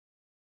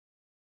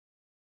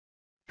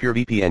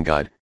PureVPN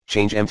Guide,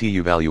 change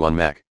MTU value on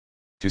Mac.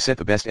 To set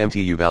the best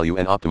MTU value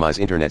and optimize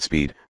internet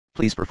speed,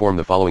 please perform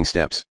the following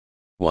steps.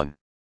 1.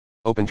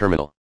 Open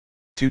terminal.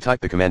 2. Type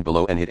the command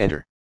below and hit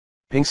enter.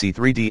 Ping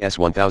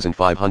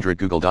C3DS1500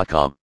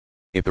 google.com.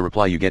 If the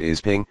reply you get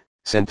is ping,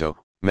 cento,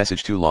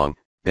 message too long,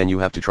 then you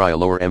have to try a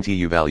lower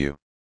MTU value.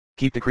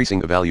 Keep decreasing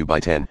the value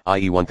by 10,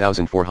 i.e.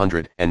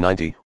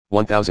 1490,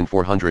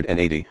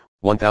 1480,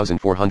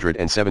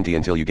 1470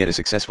 until you get a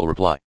successful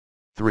reply.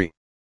 3.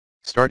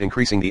 Start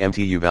increasing the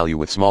MTU value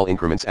with small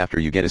increments after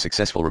you get a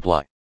successful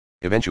reply.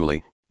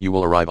 Eventually, you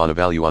will arrive on a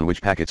value on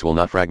which packets will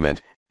not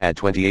fragment. Add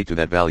 28 to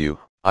that value,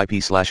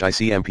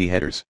 IP/ICMP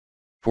headers.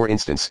 For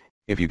instance,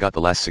 if you got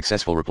the last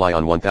successful reply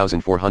on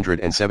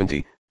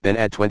 1470, then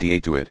add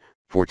 28 to it.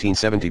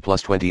 1470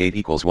 plus 28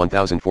 equals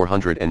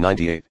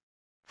 1498.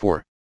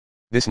 4.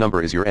 This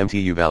number is your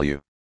MTU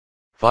value.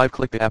 5.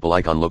 Click the Apple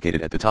icon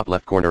located at the top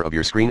left corner of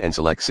your screen and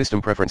select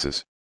System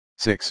Preferences.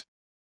 6.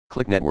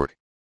 Click Network.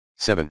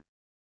 7.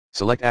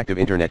 Select Active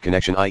Internet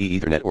Connection, i.e.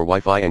 Ethernet or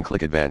Wi-Fi, and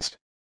click Advanced.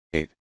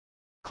 8.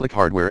 Click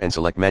Hardware and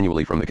select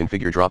Manually from the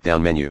Configure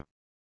drop-down menu.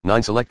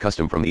 9. Select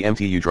Custom from the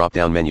MTU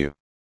drop-down menu.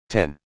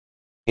 10.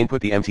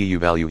 Input the MTU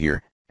value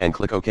here, and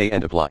click OK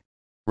and Apply.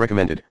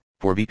 Recommended.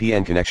 For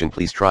VPN connection,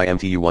 please try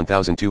MTU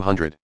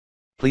 1200.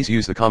 Please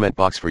use the comment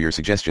box for your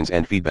suggestions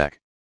and feedback.